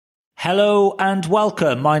Hello and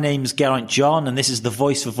welcome. My name's Geraint John and this is the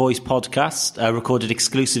Voice for Voice podcast, recorded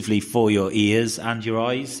exclusively for your ears and your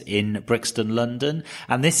eyes in Brixton, London.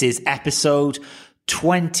 And this is episode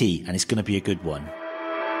 20 and it's going to be a good one.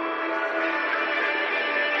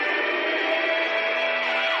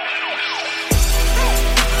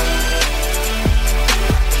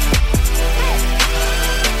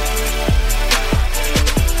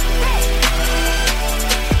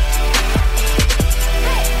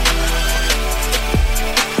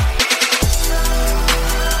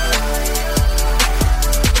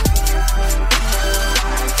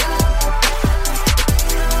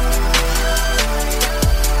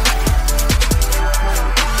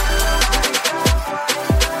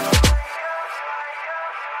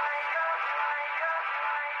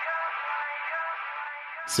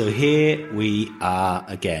 So here we are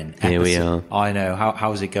again. Here we are. I know.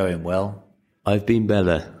 How's it going, Will? I've been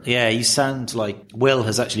better. Yeah, you sound like Will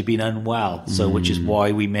has actually been unwell, so which is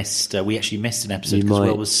why we actually missed an episode because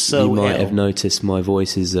Will was so ill. You might have noticed my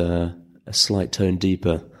voice is a slight tone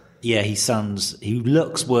deeper. Yeah, he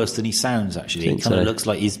looks worse than he sounds, actually. He kind of looks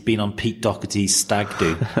like he's been on Pete Doherty's stag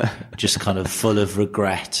do, just kind of full of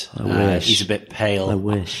regret. I wish. He's a bit pale. I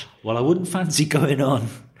wish. Well, I wouldn't fancy going on.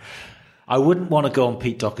 I wouldn't want to go on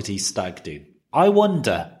Pete Doherty's stag do. I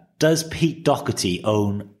wonder, does Pete Doherty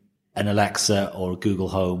own an Alexa or a Google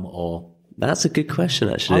Home or... That's a good question,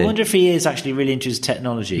 actually. I wonder if he is actually really into his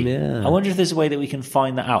technology. Yeah. I wonder if there's a way that we can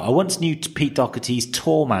find that out. I once knew Pete Doherty's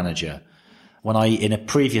tour manager when in a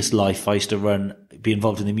previous life, I used to be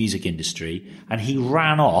involved in the music industry, and he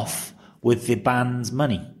ran off with the band's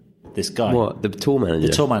money. This guy. What? The tour manager?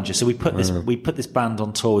 The tour manager. So we put this band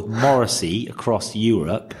on tour with Morrissey across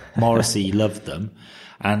Europe. Morrissey loved them.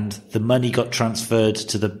 And the money got transferred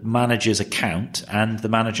to the manager's account and the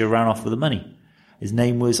manager ran off with the money. His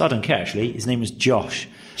name was, I don't care actually, his name was Josh.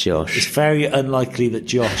 It's very unlikely that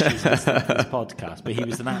Josh is listening to this podcast, but he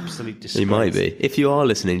was an absolute disgrace. He might be. If you are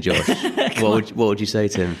listening, Josh, what would you say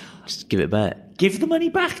to him? Just give it back. Give the money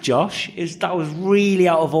back, Josh. That was really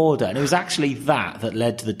out of order, and it was actually that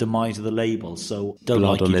led to the demise of the label. So I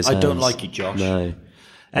don't like you, Josh. No.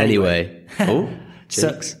 Anyway.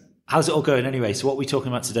 So, how's it all going anyway? So what are we talking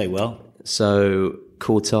about today, Will? So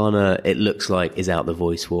Cortana, it looks like, is out the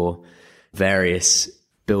voice war. Various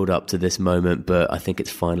build up to this moment, but I think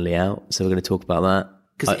it's finally out. So we're going to talk about that.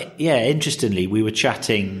 Because, interestingly, we were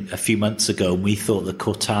chatting a few months ago and we thought that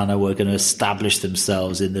Cortana were going to establish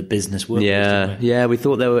themselves in the business world. Yeah, we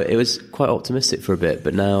thought it was quite optimistic for a bit,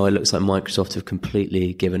 but now it looks like Microsoft have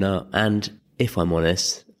completely given up. And if I'm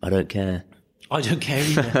honest, I don't care. I don't care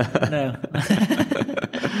either.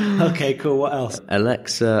 No. Okay, cool. What else?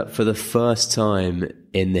 Alexa, for the first time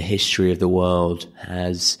in the history of the world,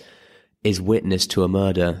 is witness to a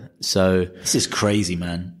murder. So this is crazy,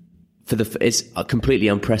 man. It's completely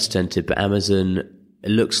unprecedented, but Amazon, it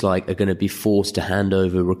looks like, are going to be forced to hand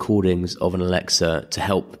over recordings of an Alexa to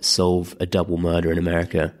help solve a double murder in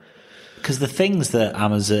America. Because the things that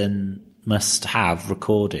Amazon must have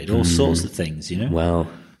recorded, all sorts of things, you know?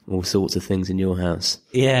 Well, all sorts of things in your house.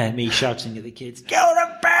 Yeah, me shouting at the kids, go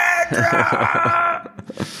to bed!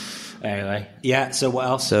 Anyway, so what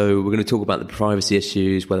else? So we're going to talk about the privacy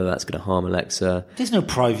issues, whether that's going to harm Alexa. There's no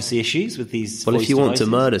privacy issues with these Well, if you want devices.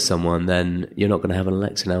 to murder someone, then you're not going to have an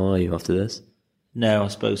Alexa now, are you, after this? No, I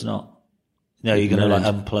suppose not. No, you're going to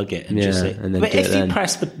unplug it and just say... And then but if you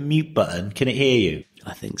press the mute button, can it hear you?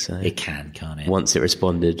 I think so. It can, can't it? Once it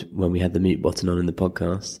responded when we had the mute button on in the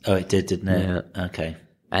podcast. Oh, it did, didn't it? Yeah. Okay.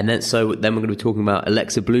 And then we're going to be talking about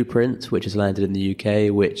Alexa Blueprint, which has landed in the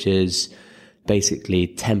UK, which is basically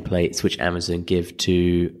templates which Amazon give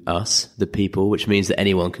to us, the people, which means that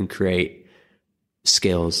anyone can create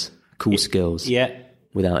skills, skills,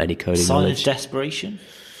 without any coding knowledge. Sign of desperation?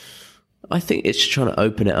 I think it's trying to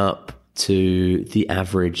open it up to the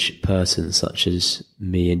average person, such as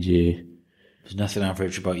me and you. There's nothing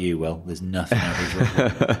average about you, Will. There's nothing average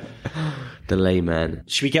about you. The layman.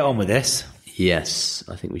 Should we get on with this? Yes,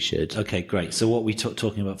 I think we should. Okay, great. So what are we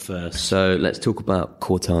talking about first? So let's talk about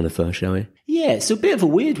Cortana first, shall we? Yeah, it's a bit of a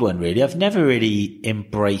weird one, really. I've never really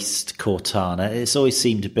embraced Cortana. It's always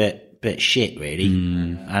seemed a bit shit, really.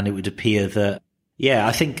 And it would appear that,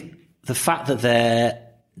 I think the fact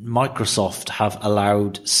that Microsoft have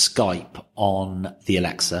allowed Skype on the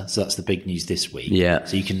Alexa, so that's the big news this week. Yeah.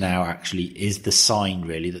 So you can now is the sign,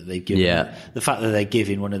 really, that they've given. Yeah. The fact that they're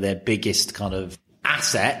giving one of their biggest kind of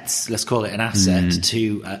assets, let's call it an asset,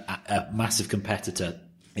 to a massive competitor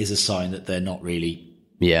is a sign that they're not really.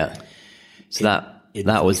 Yeah. So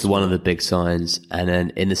that was one of the big signs. And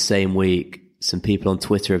then in the same week, some people on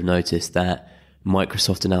Twitter have noticed that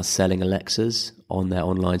Microsoft are now selling Alexas on their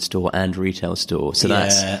online store and retail store. So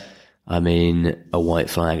that's, I mean, a white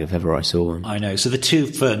flag if ever I saw one. I know. So the two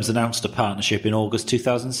firms announced a partnership in August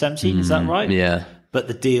 2017. Is that right? Yeah. But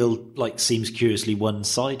the deal seems curiously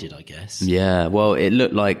one-sided, I guess. Yeah. Well, it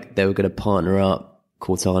looked like they were going to partner up.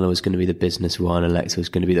 Cortana was going to be the business one. Alexa was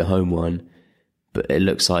going to be the home one. But it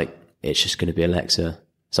looks like it's just going to be Alexa.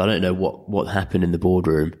 So I don't know what happened in the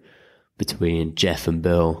boardroom between Jeff and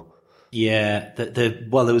Bill. Yeah, there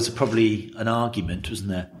was probably an argument, wasn't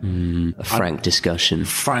there? A frank discussion.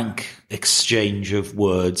 Frank exchange of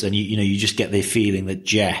words, and you just get the feeling that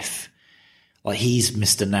Jeff, he's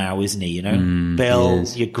Mr. Now, isn't he? You know, Bill,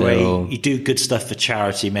 you're great. Bill. You do good stuff for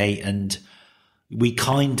charity, mate, and we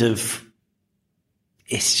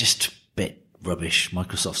it's just a bit rubbish.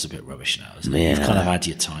 Microsoft's a bit rubbish now, isn't it? You've kind of had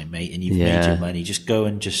your time, mate, and you've made your money. Just go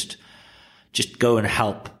and just go and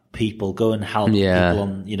help people, people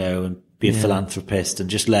on, and be a philanthropist, and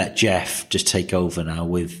just let Jeff just take over now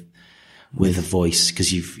with a voice,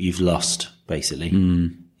 because you've lost, basically.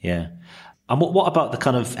 Yeah. And what about the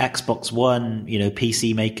kind of Xbox One,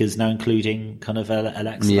 PC makers now including kind of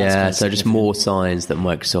Alexa? Yeah, so just more signs that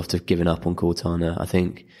Microsoft have given up on Cortana. I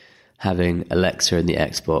think having Alexa in the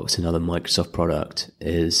Xbox, another Microsoft product,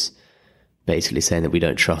 is basically saying that we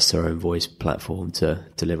don't trust our own voice platform to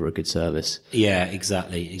deliver a good service. Yeah,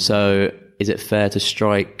 exactly. So is it fair to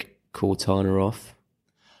strike Cortana off?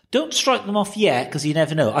 Don't strike them off yet, because you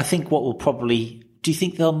never know. I think do you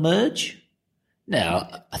think they'll merge? No.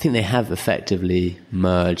 I think they have effectively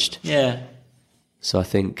merged. Yeah. So I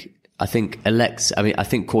think Alexa, I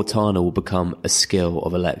think Cortana will become a skill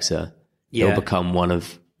of Alexa. Yeah. It will become one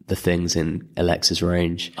of the things in Alexa's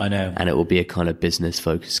range. I know. And it will be a kind of business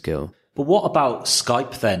focused skill. But what about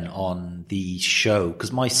Skype then on the show?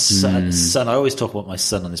 Because my son, I always talk about my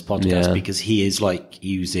son on this podcast because he is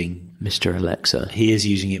using Mr. Alexa. He is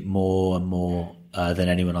using it more and more than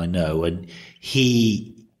anyone I know. And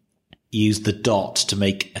he used the dot to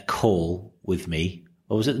make a call with me.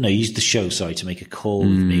 Or was it? No, he used the show, to make a call with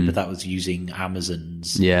me, but that was using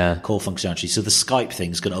Amazon's call functionality. So the Skype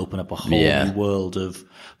thing's going to open up a whole new world of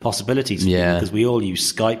possibilities. Because we all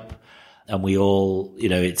use Skype. And we all,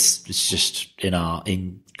 it's just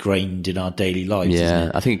ingrained in our daily lives. Yeah, isn't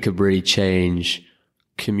it? I think it could really change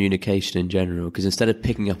communication in general. Because instead of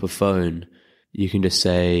picking up a phone, you can just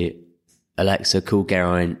say, Alexa, call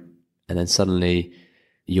Geraint, and then suddenly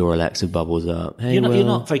your Alexa bubbles up. Hey, you're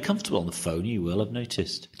not very comfortable on the phone, you will, I've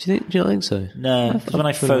noticed. Do you not think so? No, because when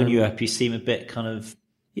I phone you up, you seem a bit kind of...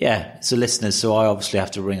 Yeah, so listeners, so I obviously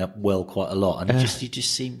have to ring up Will quite a lot, and you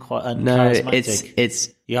just seem quite uncharismatic. No, it's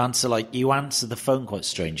you answer the phone quite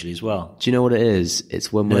strangely as well. Do you know what it is?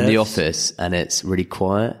 It's when we're in the office and it's really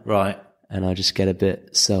quiet, right? And I just get a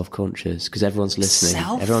bit self-conscious because everyone's listening,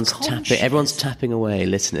 everyone's tapping away,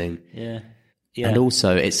 listening. Yeah. And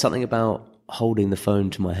also, it's something about holding the phone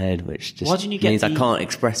to my head, which just means I can't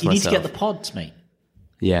express myself. You need to get the pods, mate.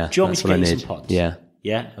 Yeah, do you want me to get you some pods? Yeah.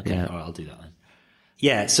 Yeah. Okay. Yeah. All right, I'll do that then.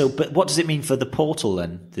 Yeah, but what does it mean for the portal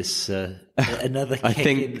then? This another kick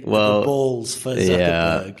in the balls for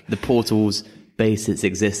Zuckerberg. Yeah, the portal's based its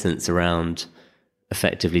existence around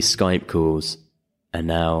effectively Skype calls, and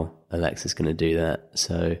now Alexa's going to do that.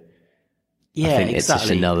 So I think it's just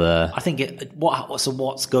another. I think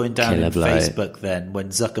what's going down in Facebook then when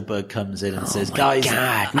Zuckerberg comes in and says, "Guys,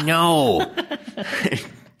 God, no."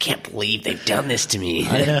 Can't believe they've done this to me.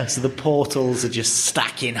 I know. So the portals are just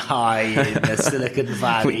stacking high in the Silicon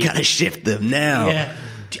Valley. We gotta shift them now. Yeah.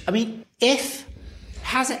 I mean,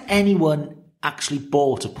 has anyone actually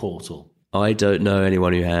bought a portal? I don't know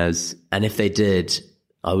anyone who has, and if they did,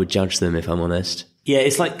 I would judge them if I'm honest. Yeah,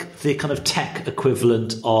 it's like the kind of tech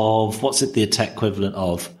equivalent of the tech equivalent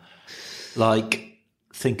of?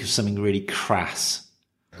 Think of something really crass.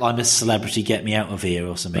 I'm a celebrity, get me out of here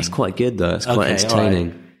or something. That's quite good though. It's quite entertaining.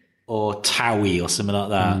 Right. Or Towie or something like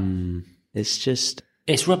that.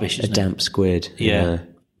 It's rubbish, isn't it? A damp squid. Yeah.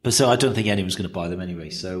 But so I don't think anyone's going to buy them anyway.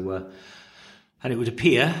 So, and it would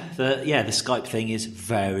appear that, the Skype thing is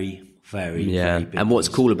very, very, very big. And what's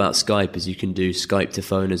cool about Skype is you can do Skype to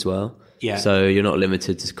phone as well. Yeah. So you're not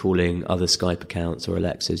limited to calling other Skype accounts or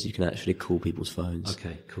Alexas. You can actually call people's phones.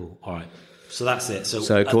 Okay, cool. All right. So that's it.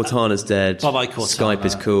 So Cortana's dead. Bye-bye, Cortana. Skype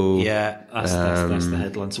is cool. Yeah, that's the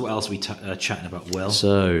headline. So what else are we chatting about, Will?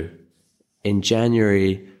 So in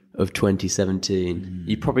January of 2017,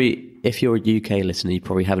 you probably, if you're a UK listener, you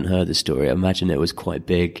probably haven't heard the story. I imagine it was quite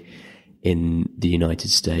big in the United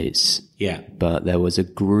States. Yeah. But there was a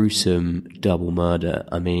gruesome double murder.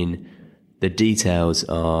 I mean, the details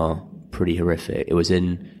are pretty horrific. It was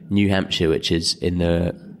in New Hampshire, which is in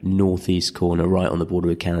the northeast corner, right on the border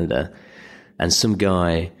with Canada. and some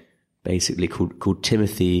guy basically called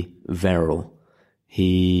Timothy Verrill,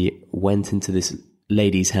 he went into this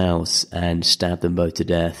lady's house and stabbed them both to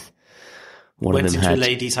death. Went into a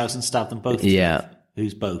lady's house and stabbed them both to death?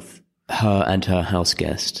 Who's both? Her and her house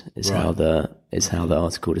guest is how the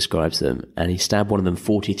article describes them, and he stabbed one of them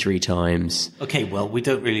 43 times. Okay, well, we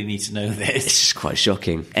don't really need to know this. It's just quite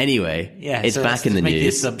shocking. Anyway, it's so back in the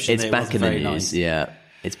news. It's back in the news. Nice. Yeah,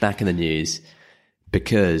 it's back in the news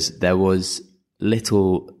because there was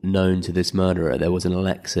little known to this murderer. There was an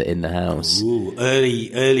Alexa in the house. Ooh, early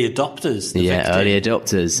adopters. Early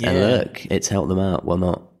adopters, and look, it's helped them out. Well,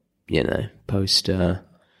 not post.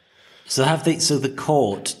 So have they? So the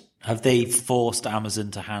court. Have they forced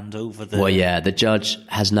Amazon to hand over the... Well, yeah, the judge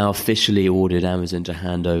has now officially ordered Amazon to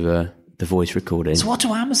hand over the voice recording. So what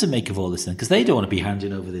do Amazon make of all this then? Because they don't want to be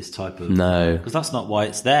handing over this type of... No. Because that's not why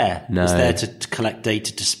it's there. No. It's there to collect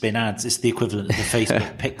data to spin ads. It's the equivalent of the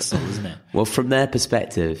Facebook pixel, isn't it? Well, from their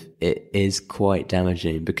perspective, it is quite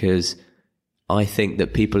damaging because I think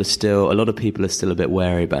that a lot of people are still a bit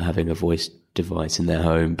wary about having a voice device in their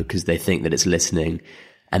home because they think that it's listening,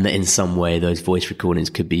 and that in some way those voice recordings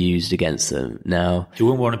could be used against them. Now, you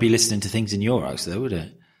wouldn't want to be listening to things in your house, though, would it?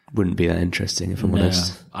 Wouldn't be that interesting, if I'm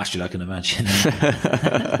honest. Actually, I can imagine.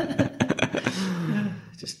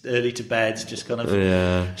 Just early to bed, just kind of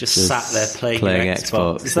just sat there playing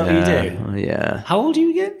Xbox. Is that what you do? Yeah. How old are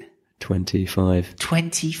you again? 25.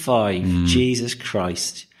 25. Jesus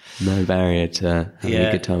Christ. No barrier to having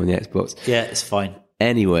a good time on the Xbox. Yeah, it's fine.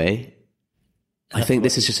 Anyway, I think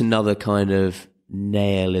this is just another kind of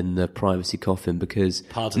nail in the privacy coffin because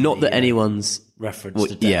that anyone's reference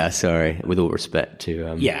to death. Yeah, sorry, with all respect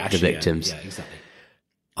to the victims. Yeah, exactly.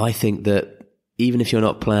 I think that even if you're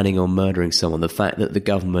not planning on murdering someone, the fact that the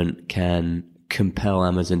government can compel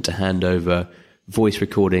Amazon to hand over voice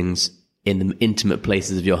recordings in the intimate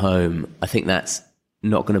places of your home, I think that's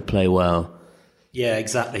not going to play well. Yeah,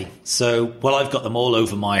 exactly. So, I've got them all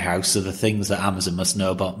over my house, so the things that Amazon must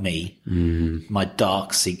know about me, my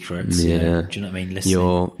dark secrets, do you know what I mean? Listening.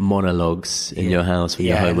 Your monologues in your house when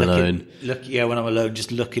you're home alone. When I'm alone,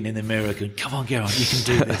 just looking in the mirror going, come on, Gerard, you can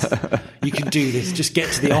do this. You can do this. Just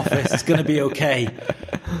get to the office. It's going to be okay.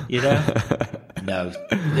 No,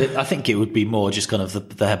 I think it would be more just kind of the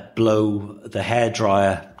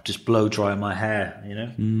hairdryer, just blow dry my hair,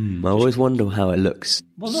 I always wonder how it looks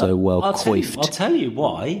so well coiffed. I'll tell you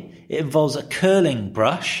why. It involves a curling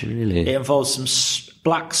brush. Really? It involves some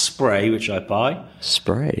black spray, which I buy.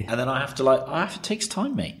 Spray? And then it takes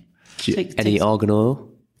time, mate. Any argan oil?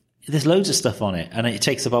 There's loads of stuff on it, and it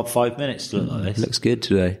takes about 5 minutes to look like this. It looks good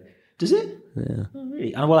today. Does it? Yeah. Oh,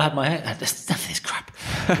 really? And I had my hair... There's none of this crap.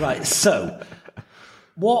 Right, so...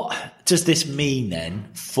 What does this mean then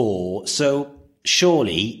for... So...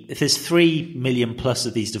 Surely, if there's 3 million plus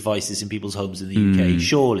of these devices in people's homes in the UK,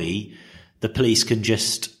 surely the police can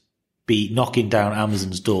just be knocking down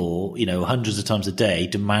Amazon's door, hundreds of times a day,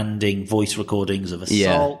 demanding voice recordings of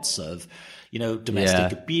assaults, of,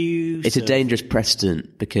 domestic abuse. It's a dangerous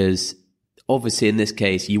precedent because obviously in this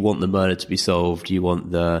case, you want the murder to be solved. You want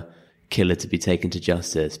the killer to be taken to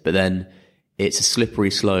justice. But then it's a slippery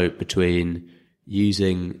slope between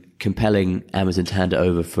compelling Amazon to hand it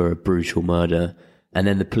over for a brutal murder, and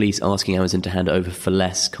then the police asking Amazon to hand it over for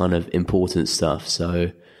less kind of important stuff.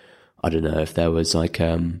 So I don't know if there was like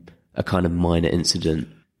a kind of minor incident.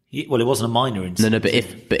 Well, it wasn't a minor incident. No, but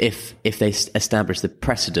if they establish the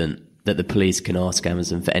precedent that the police can ask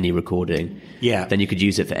Amazon for any recording, then you could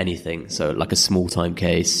use it for anything. So like a small time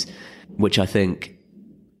case, which I think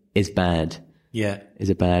is bad. Yeah. Is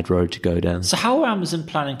a bad road to go down. So how are Amazon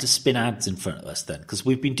planning to spin ads in front of us then? Because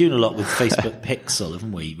we've been doing a lot with Facebook Pixel,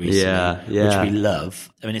 haven't we, recently? Yeah. Which we love.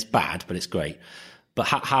 I mean, it's bad, but it's great. But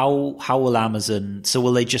how will Amazon... So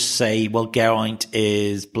will they just say, well, Geraint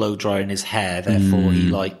is blow-drying his hair, therefore he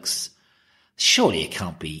likes... Surely it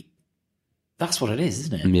can't be... That's what it is,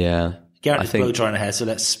 isn't it? Yeah. Geraint is blow-drying her hair, so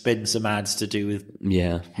let's spin some ads to do with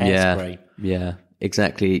hairspray. Yeah.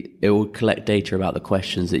 Exactly. It will collect data about the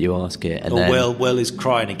questions that you ask it. And Will is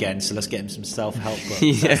crying again, so let's get him some self-help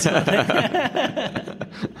books.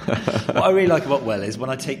 What I really like about Will is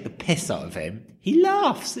when I take the piss out of him, he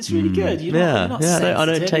laughs. It's really good. I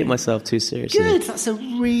don't take myself too seriously. Good. That's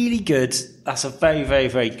a very, very,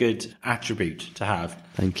 very good attribute to have.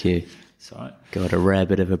 Thank you. It's all right. God, a rare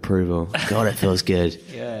bit of approval. God, it feels good.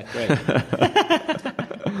 Yeah, great.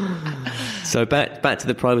 So back to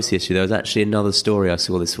the privacy issue, there was actually another story I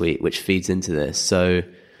saw this week which feeds into this. So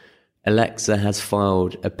Alexa has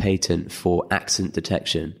filed a patent for accent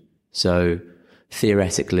detection. So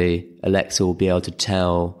theoretically, Alexa will be able to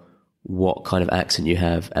tell what kind of accent you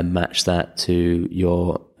have and match that to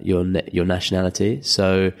your nationality.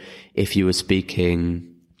 So if you were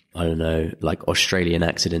speaking, I don't know, like Australian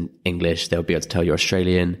accented English, they'll be able to tell you're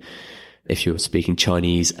Australian. If you're speaking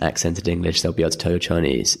Chinese accented English, they'll be able to tell you're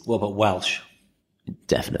Chinese. What about Welsh?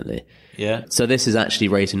 Definitely. Yeah. So this has actually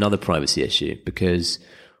raised another privacy issue, because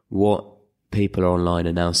what people online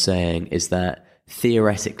are now saying is that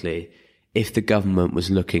theoretically, if the government was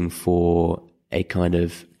looking for a kind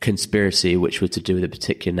of conspiracy which was to do with a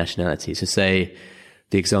particular nationality, so say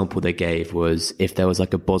the example they gave was if there was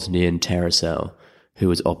like a Bosnian terror cell who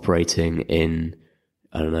was operating in,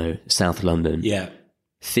 I don't know, South London. Yeah.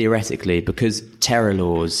 Theoretically, because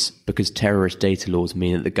terrorist data laws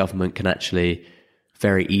mean that the government can actually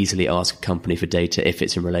very easily ask a company for data if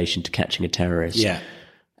it's in relation to catching a terrorist. Yeah.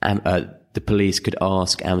 The police could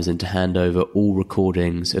ask Amazon to hand over all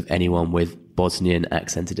recordings of anyone with Bosnian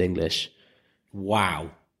accented English.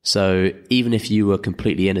 Wow. So even if you were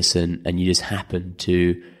completely innocent and you just happened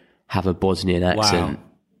to have a Bosnian accent,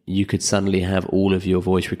 you could suddenly have all of your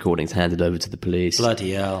voice recordings handed over to the police.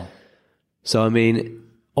 Bloody hell. So, I mean,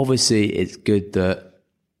 obviously it's good that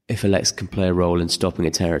if Alexa can play a role in stopping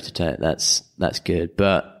a terrorist attack, that's good.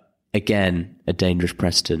 But again, a dangerous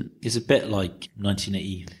precedent. It's a bit like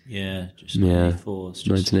 1980. Yeah. Just 1984. It's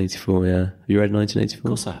just, 1984, yeah. Have you read 1984? Of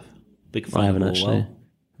course I have. Big fan I haven't of actually. Orwell.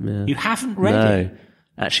 Yeah. You haven't read No. it?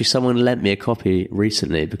 Actually, someone lent me a copy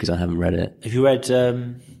recently because I haven't read it. Have you read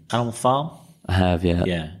Animal Farm? I have, yeah.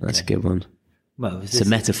 Yeah, That's a good one. Well, It's a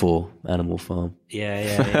metaphor, Animal Farm.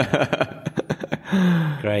 Yeah.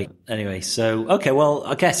 Great. Anyway, so, okay, well,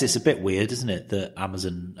 I guess it's a bit weird, isn't it, that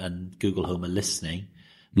Amazon and Google Home are listening?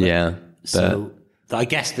 Yeah. So I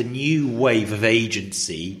guess the new wave of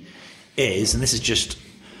agency is, and this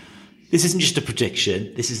isn't just a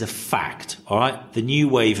prediction, this is a fact, all right? The new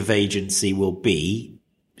wave of agency will be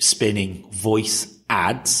spinning voice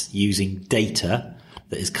ads using data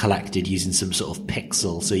that is collected using some sort of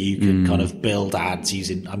pixel. So you can kind of build ads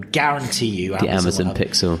using, I guarantee you, the Amazon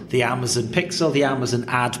Pixel. The Amazon Pixel, the Amazon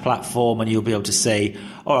ad platform, and you'll be able to say,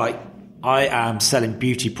 all right, I am selling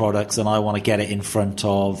beauty products and I want to get it in front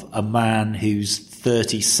of a man who's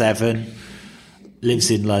 37,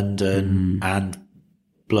 lives in London, and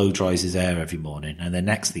blow dries his hair every morning. And then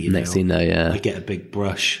next thing you know, I get a big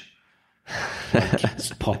brush like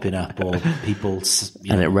it's popping up, or people,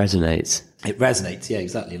 and it resonates. It resonates, yeah,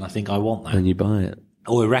 exactly. And I think I want that. And you buy it.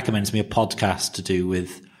 Or it recommends me a podcast to do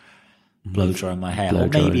with blow drying my hair. Or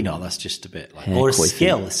maybe not, that's just a bit like, or a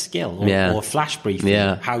skill, or a flash briefing.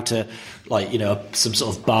 How to, like, some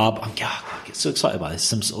sort of I get so excited about this,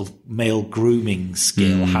 some sort of male grooming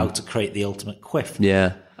skill, how to create the ultimate quiff.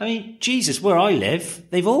 Yeah. I mean, Jesus, where I live,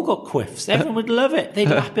 they've all got quiffs. Everyone would love it. They'd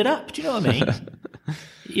lap it up. Do you know what I mean?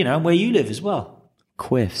 And where you live as well.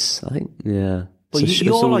 Quiffs, I think, yeah. But it's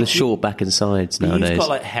all like, the short back and sides nowadays. You've got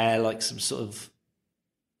like hair like some sort of,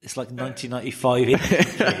 it's like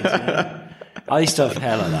 1995. I used to have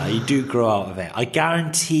hair like that. You do grow out of it. I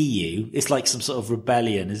guarantee you, it's like some sort of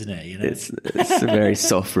rebellion, isn't it? It's a very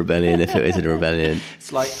soft rebellion if it isn't a rebellion.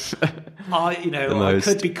 It's like, I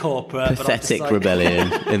could be corporate. Pathetic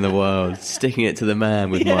rebellion in the world. Sticking it to the man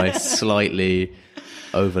with my slightly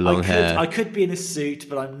overlong hair. I could be in a suit,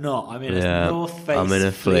 but I'm not. I'm in a North Face. I'm in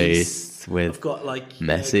a fleece with I've got like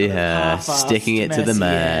messy hair, sticking it to the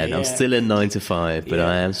man. I'm still in 9 to 5, but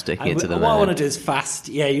I am sticking it to the man. What I want to do is fast.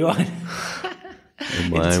 Yeah, you are.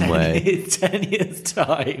 In my own way. In 10 years'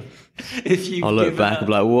 time, I'll look back and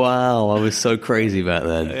be like, wow, I was so crazy back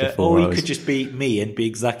then. Or you could just be me and be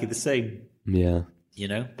exactly the same. Yeah.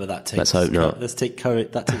 But that takes. Let's hope not. Let's take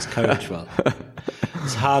courage. That takes courage. Well,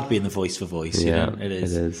 it's hard being the voice for voice. Yeah, it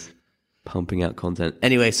is. It is. Pumping out content.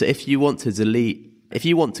 Anyway, so if you want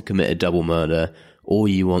to commit a double murder, or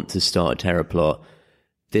you want to start a terror plot,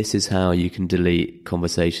 this is how you can delete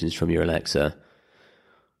conversations from your Alexa.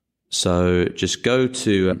 So just go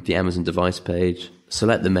to the Amazon device page,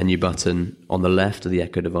 select the menu button on the left of the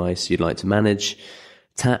Echo device you'd like to manage,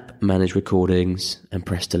 tap Manage Recordings, and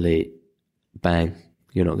press Delete. Bang.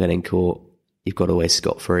 You're not getting caught. You've got away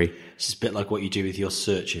scot-free. It's just a bit like what you do with your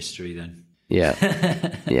search history then. Yeah.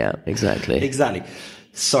 Yeah, exactly. Exactly.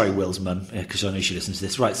 Sorry, Will's mum, because I know she listens to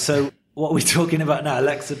this. Right, so what are we talking about now?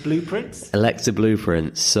 Alexa Blueprints? Alexa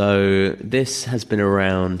Blueprints. So this has been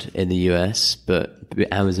around in the US, but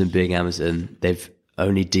Amazon being Amazon, they've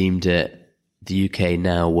only deemed it, the UK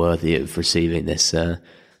now, worthy of receiving this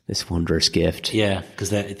wondrous gift. Yeah, because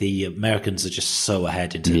the Americans are just so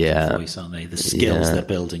ahead in terms of voice, aren't they? The skills they're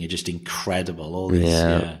building are just incredible. All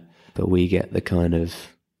this, But we get the kind of,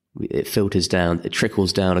 it filters down, it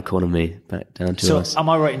trickles down economy back down to us. So am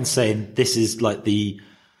I right in saying this is like the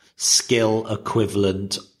skill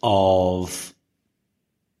equivalent of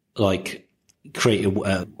like create a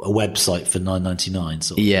website for $9.99.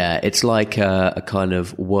 Sort of. Yeah, it's like a kind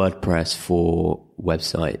of WordPress for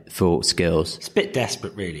website for skills. It's a bit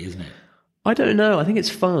desperate, really, isn't it? I don't know. I think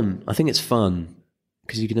it's fun.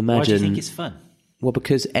 Because you can imagine. Why do you think it's fun? Well,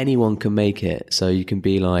 because anyone can make it. So you can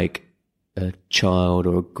be like a child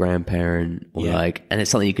or a grandparent or and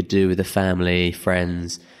it's something you could do with a family,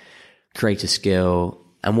 friends, create a skill.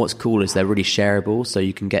 And what's cool is they're really shareable. So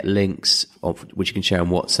you can get links which you can share on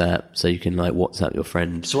WhatsApp. So you can like WhatsApp your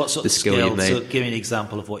friend. So what sort of skill you made. So give me an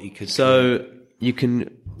example of what you could So you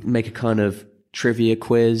can make a kind of trivia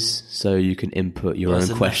quiz. So you can input your own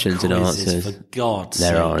questions and answers. For God's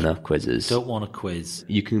sake. There are enough quizzes. Don't want a quiz.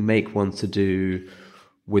 You can make one to do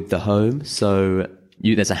with the home. So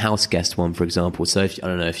there's a house guest one, for example. So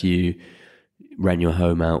if you rent your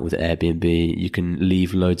home out with Airbnb, you can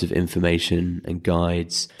leave loads of information and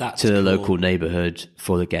guides to the local neighborhood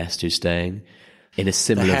for the guest who's staying. In a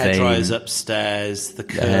similar vein, the hairdryer's upstairs, the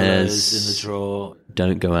curlers in the drawer.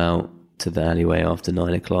 Don't go out to the alleyway after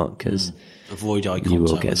 9 o'clock because avoid eye contact. You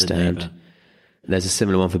will get stabbed. Neighbor. There's a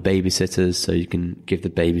similar one for babysitters, so you can give the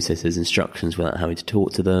babysitters instructions without having to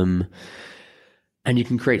talk to them. And you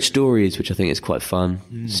can create stories, which I think is quite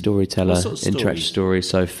fun. Storyteller, interactive stories.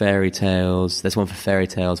 So fairy tales. There's one for fairy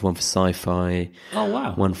tales, one for sci-fi. Oh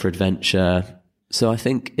wow! One for adventure. So I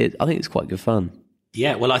think it's quite good fun.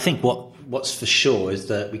 Yeah. Well, I think what's for sure is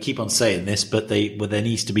that we keep on saying this, but there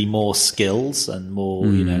needs to be more skills and more,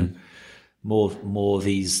 more of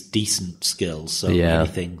these decent skills. So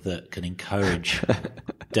anything that can encourage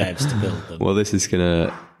devs to build them. Well, this is going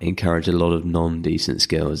to encourage a lot of non-decent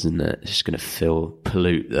skills, isn't it? It's just going to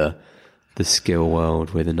pollute the skill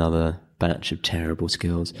world with another batch of terrible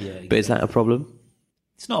skills. Yeah, exactly. But is that a problem?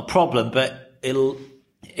 It's not a problem, but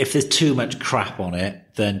if there's too much crap on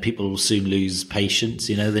it, then people will soon lose patience.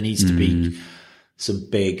 There needs to be some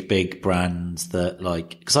big brands that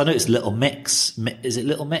because I know it's Little Mix. Is it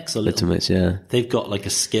Little Mix or Little Mix? Yeah, they've got like a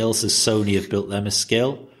skill. So Sony have built them a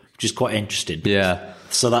skill, which is quite interesting. Yeah.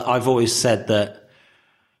 So that I've always said that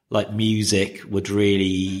like music would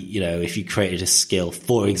really, if you created a skill,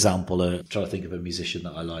 for example, I'm trying to think of a musician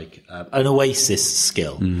that I like, an Oasis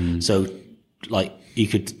skill. So like you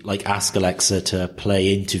could like ask Alexa to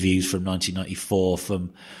play interviews from 1994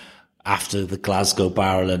 from after the Glasgow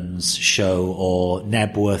Barrowlands show or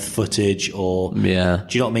Nebworth footage or, do you know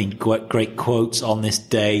what I mean? Great quotes on this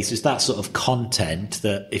day. So it's that sort of content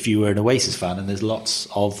that if you were an Oasis fan, and there's lots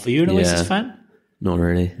of, are you an Oasis fan? Not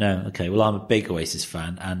really. No. Okay. Well, I'm a big Oasis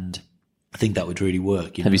fan and I think that would really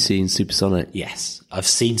work. Have you seen Supersonic? Yes. I've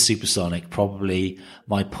seen Supersonic. Probably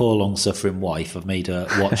my poor long suffering wife. I've made her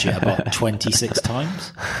watch it about 26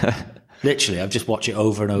 times. Literally, I've just watched it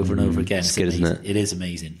over and over and over again. It's good, isn't it? It is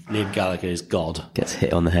amazing. Liam Gallagher is God. Gets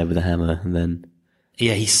hit on the head with a hammer and then...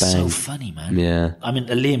 Yeah, he's so funny, man. Yeah. I mean,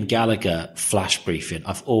 a Liam Gallagher flash briefing,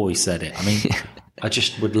 I've always said it. I mean, I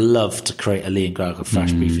just would love to create a Liam Gallagher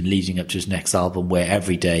flash briefing leading up to his next album where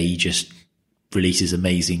every day he just releases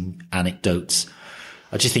amazing anecdotes.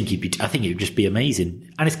 I think it would just be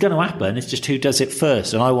amazing. And it's going to happen. It's just who does it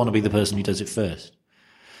first. And I want to be the person who does it first.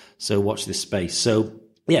 So watch this space. So...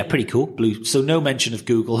 yeah, pretty cool. Blue. So no mention of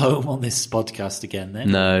Google Home on this podcast again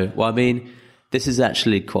then? No. Well, I mean, this is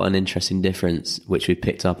actually quite an interesting difference, which we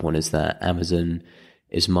picked up on, is that Amazon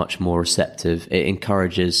is much more receptive. It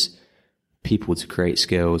encourages people to create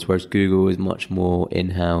skills, whereas Google is much more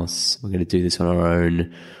in-house. We're going to do this on our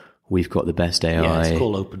own. We've got the best AI. Yeah, it's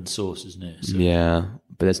called open source, isn't it? So. Yeah,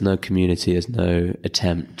 but there's no community. There's no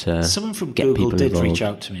attempt to Someone from get Google people did involved. reach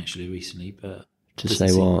out to me actually recently, but... to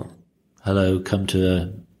say what? Hello, come to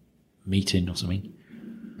a meeting or something.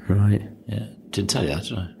 Right. Yeah. Didn't tell you that,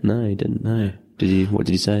 did I? No, you didn't know. What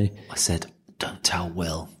did you say? I said, don't tell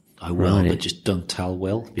Will. I will, but just don't tell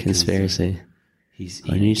Will. Conspiracy.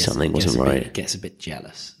 I knew something wasn't right. He gets a bit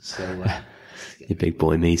jealous. So, your big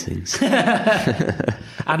boy meetings.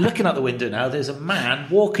 And looking out the window now, there's a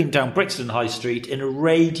man walking down Brixton High Street in a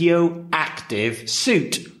radioactive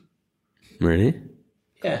suit. Really?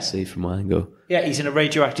 Yeah. Can't see from my angle. Yeah, he's in a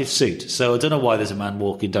radioactive suit. So I don't know why there's a man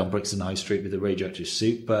walking down Brixton High Street with a radioactive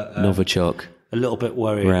suit, but... Novichok. A little bit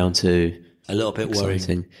worrying. Round 2. A little bit Exciting.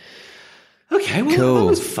 worrying. Okay, well, cool. That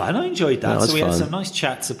was fun. I enjoyed that. So we had some nice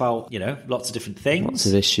chats about, lots of different things. Lots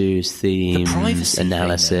of issues, themes, the privacy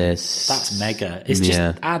analysis. Thing, that's mega. It's just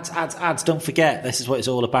ads. Don't forget, this is what it's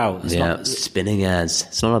all about. It's not spinning ads.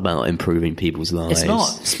 It's not about improving people's lives. It's not.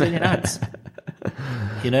 Spinning ads.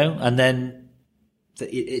 And then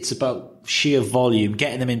it's about sheer volume,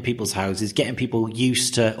 getting them in people's houses, getting people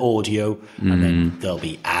used to audio, and then there'll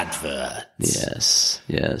be adverts.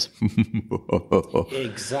 Yes.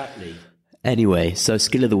 Exactly. Anyway, so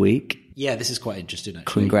skill of the week. Yeah, this is quite interesting,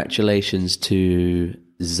 actually. Congratulations to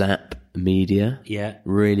Zap Media. Yeah.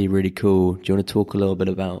 Really, really cool. Do you want to talk a little bit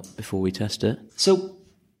about before we test it? So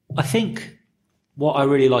I think what I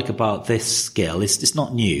really like about this skill is it's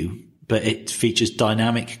not new, but it features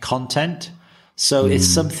dynamic content. So it's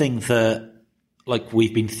something that like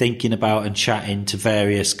we've been thinking about and chatting to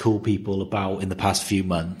various cool people about in the past few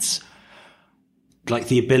months. Like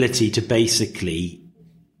the ability to basically,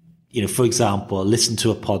 you know, for example, listen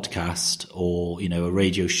to a podcast or, you know, a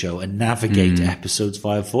radio show and navigate episodes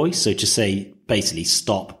via voice. So to say basically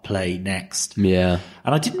stop, play, next. Yeah.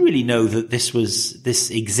 And I didn't really know that this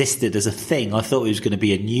existed as a thing. I thought it was going to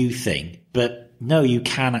be a new thing, but no, you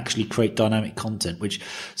can actually create dynamic content,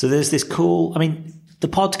 so there's this cool, I mean, the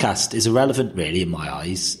podcast is irrelevant really in my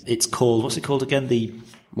eyes. It's called, what's it called again? The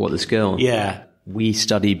skill? Yeah. We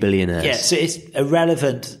Study Billionaires. Yeah. So it's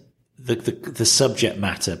irrelevant, the subject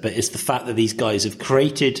matter, but it's the fact that these guys have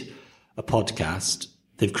created a podcast.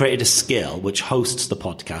 They've created a skill which hosts the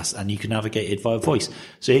podcast and you can navigate it via voice.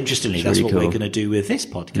 So interestingly, that's what we're going to do with this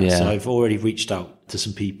podcast. Yeah. So I've already reached out to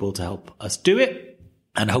some people to help us do it.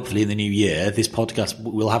 And hopefully in the new year, this podcast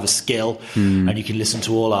will have a skill and you can listen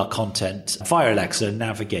to all our content via Alexa and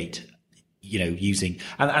navigate, you know, using,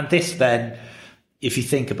 and this then, if you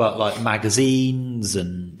think about like magazines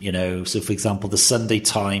and, you know, so for example, the Sunday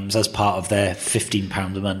Times as part of their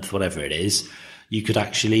 £15 a month, whatever it is, you could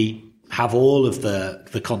actually have all of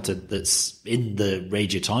the content that's in the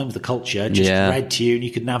Radio Times, the culture, just read to you, and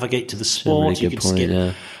you could navigate to the sport, really you could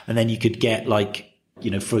skip, and then you could get like, you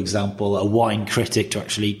know, for example, a wine critic to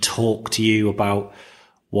actually talk to you about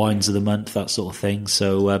wines of the month, that sort of thing.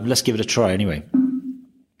 So let's give it a try anyway.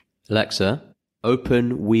 Alexa,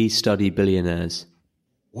 open We Study Billionaires.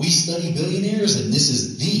 We Study Billionaires, and this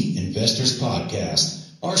is the Investors Podcast.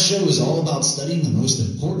 Our show is all about studying the most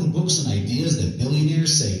important books and ideas that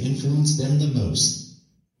billionaires say influence them the most.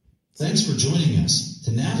 Thanks for joining us.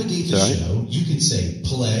 To navigate the show, you can say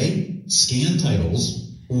play, scan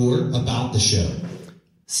titles, or about the show.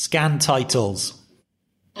 Scan titles.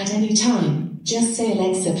 At any time, just say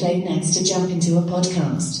Alexa play next to jump into a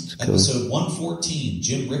podcast. Cool. Episode 114,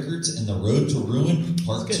 Jim Rickards and the Road to Ruin,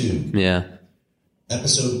 Part 2. Yeah.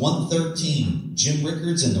 Episode 113, Jim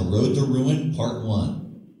Rickards and the Road to Ruin, Part 1.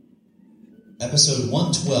 Episode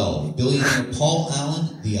 112, Billionaire Paul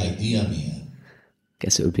Allen, The Idea Man.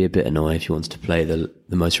 Guess it would be a bit annoying if you wanted to play the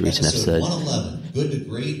most recent episode. 111, Good to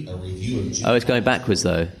Great, a review of Jim. Oh, it's going backwards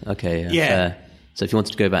though. Okay. Yeah. Fair. So if you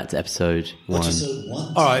wanted to go back to episode 1. Episode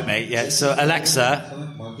 1. All right, mate. Yeah. So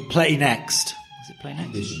Alexa, play next. Is it play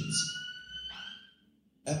next? Conditions.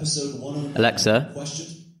 Episode 109. Alexa, Question.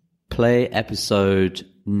 play episode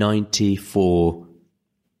 94.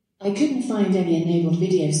 I couldn't find any enabled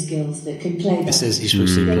video skills that could play that. It says you're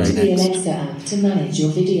supposed to Go play to the next. Alexa app to manage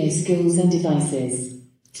your video skills and devices.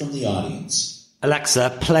 From the audience.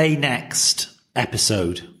 Alexa, play next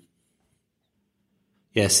episode.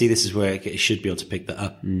 Yeah, see, this is where it should be able to pick that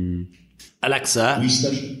up. Alexa. We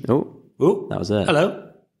study Oh, That was it.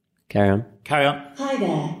 Hello. Carry on. Carry on. Hi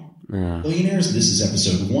there. Billionaires. This is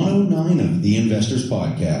episode 109 of the Investors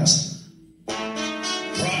Podcast.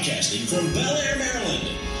 Broadcasting from Bel Air, Maryland.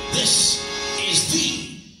 This is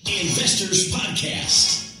the Investors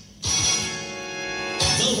Podcast.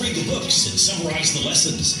 They'll read the books and summarize the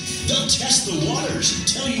lessons. They'll test the waters and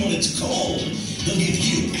tell you when it's cold. They'll give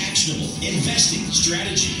you actionable investing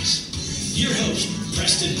strategies. Your host,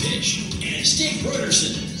 Preston Pitch and Stig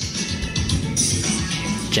Broderson.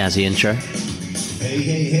 Jazzy intro.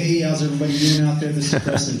 Hey, how's everybody doing out there? This is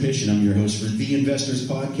Preston Pitch, and I'm your host for the Investors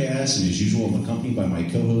Podcast, and as usual, I'm accompanied by my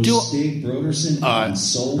co-host, Stig Broderson in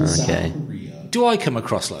Seoul, South Korea. Do I come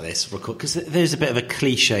across like this? Because there's a bit of a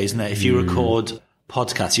cliche, isn't there? If you record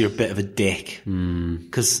podcasts, you're a bit of a dick.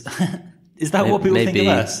 Because is that what people think of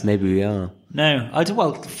us? Maybe we are. No.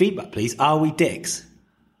 Well, feedback, please. Are we dicks?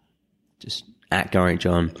 Just at Garrett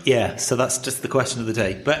John. Yeah, so that's just the question of the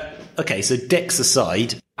day. But, okay, so dicks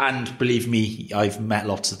aside, and believe me, I've met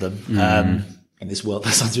lots of them in this world.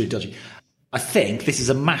 That sounds really dodgy. I think this is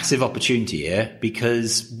a massive opportunity here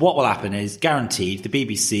because what will happen is guaranteed the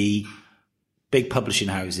BBC, big publishing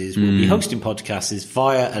houses will be hosting podcasts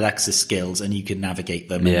via Alexa skills and you can navigate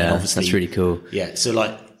them. Yeah, and obviously, that's really cool. Yeah, so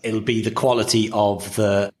like it'll be the quality of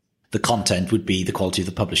the content would be the quality of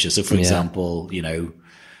the publisher. So for example, you know,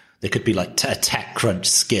 there could be like a TechCrunch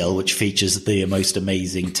skill, which features the most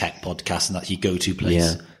amazing tech podcast and that's your go-to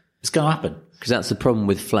place. Yeah. It's going to happen. Because that's the problem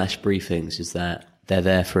with flash briefings is that they're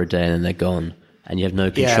there for a day and then they're gone, and you have no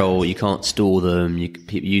control. You can't store them.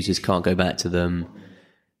 Users can't go back to them.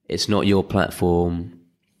 It's not your platform.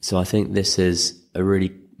 So I think this is a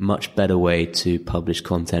really much better way to publish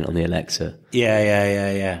content on the Alexa.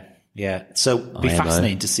 Yeah. So it'll be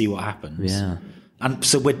fascinating to see what happens. Yeah. And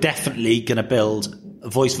so we're definitely going to build a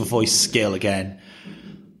voice-for-voice skill again.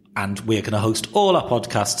 And we're going to host all our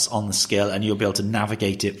podcasts on the skill, and you'll be able to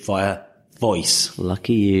navigate it via voice.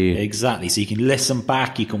 Lucky you. Exactly. So you can listen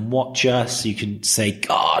back, you can watch us, you can say,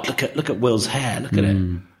 God, look at Will's hair, look at it.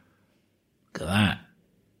 Look at that.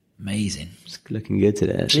 Amazing. It's looking good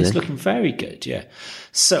today, actually. It's looking very good, yeah.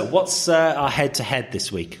 So what's our head-to-head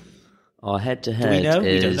this week? Our head-to-head do we know?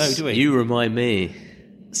 is... We don't know, do we? You remind me.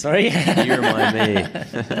 Sorry? You remind me.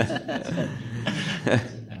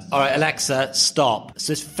 All right, Alexa, stop.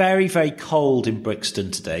 So it's very, very cold in Brixton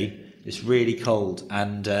today. It's really cold,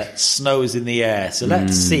 and snow is in the air. So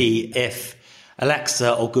let's see if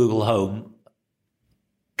Alexa or Google Home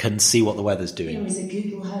can see what the weather's doing. Here is a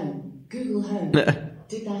Google Home. Google Home.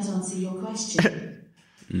 Did that answer your question?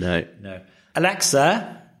 No.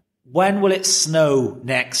 Alexa, when will it snow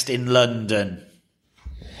next in London?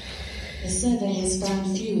 The survey has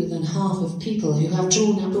found fewer than half of people who have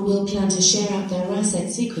drawn up a will plan to share out their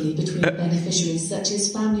assets equally between beneficiaries such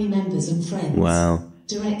as family members and friends. Wow.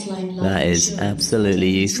 Direct line That is absolutely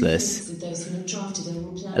useless.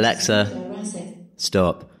 Alexa,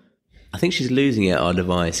 stop. I think she's losing it, our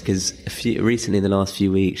device, because recently in the last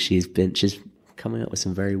few weeks she's coming up with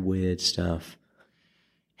some very weird stuff.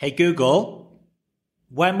 Hey Google,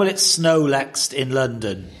 when will it snow next in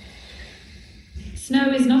London? Snow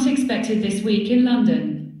is not expected this week in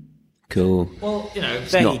London. Cool. Well,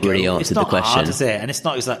 it's not really answered the question. It's not hard, is it? And it's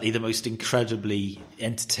not exactly the most incredibly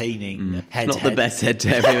entertaining head-to-head. It's not the best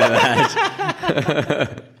head-to-head we've ever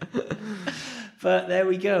had. But there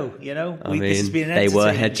we go. This has been an they were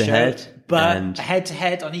entertaining head-to-head, show, but and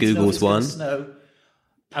head-to-head, I need Google's to know if won. it's going to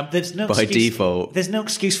snow. There's no By excuse, default. There's no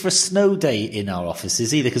excuse for a snow day in our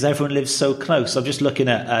offices either, because everyone lives so close. I'm just looking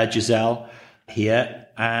at Giselle here,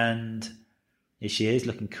 and here she is,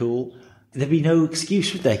 looking cool. There'd be no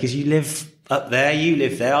excuse, would there? Because you live up there, you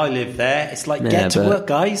live there, I live there. It's like, get to work,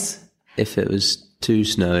 guys. If it was too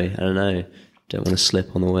snowy, I don't know. Don't want to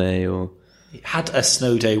slip on the way or... Had a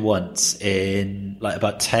snow day once in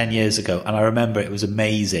about 10 years ago, and I remember it was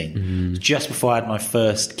amazing. Just before I had my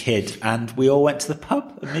first kid, and we all went to the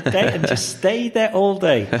pub at midday and just stayed there all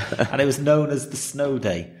day, and it was known as the snow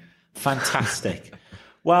day. Fantastic.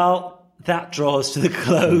 Well, that draws to the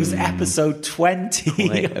close. Episode 20.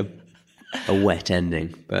 Quite a wet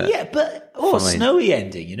ending, but a snowy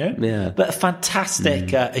ending, Yeah. But a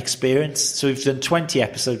fantastic experience. So we've done 20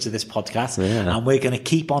 episodes of this podcast, and we're going to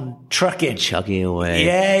keep on chugging away.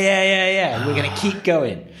 Yeah. We're going to keep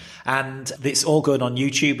going, and it's all going on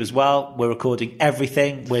YouTube as well. We're recording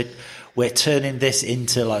everything. We're turning this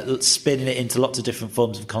into spinning it into lots of different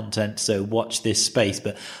forms of content. So watch this space.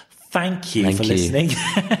 But thank you for listening.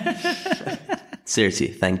 Seriously,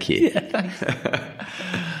 thank you. Yeah, thanks.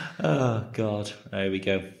 Oh God, there we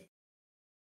go.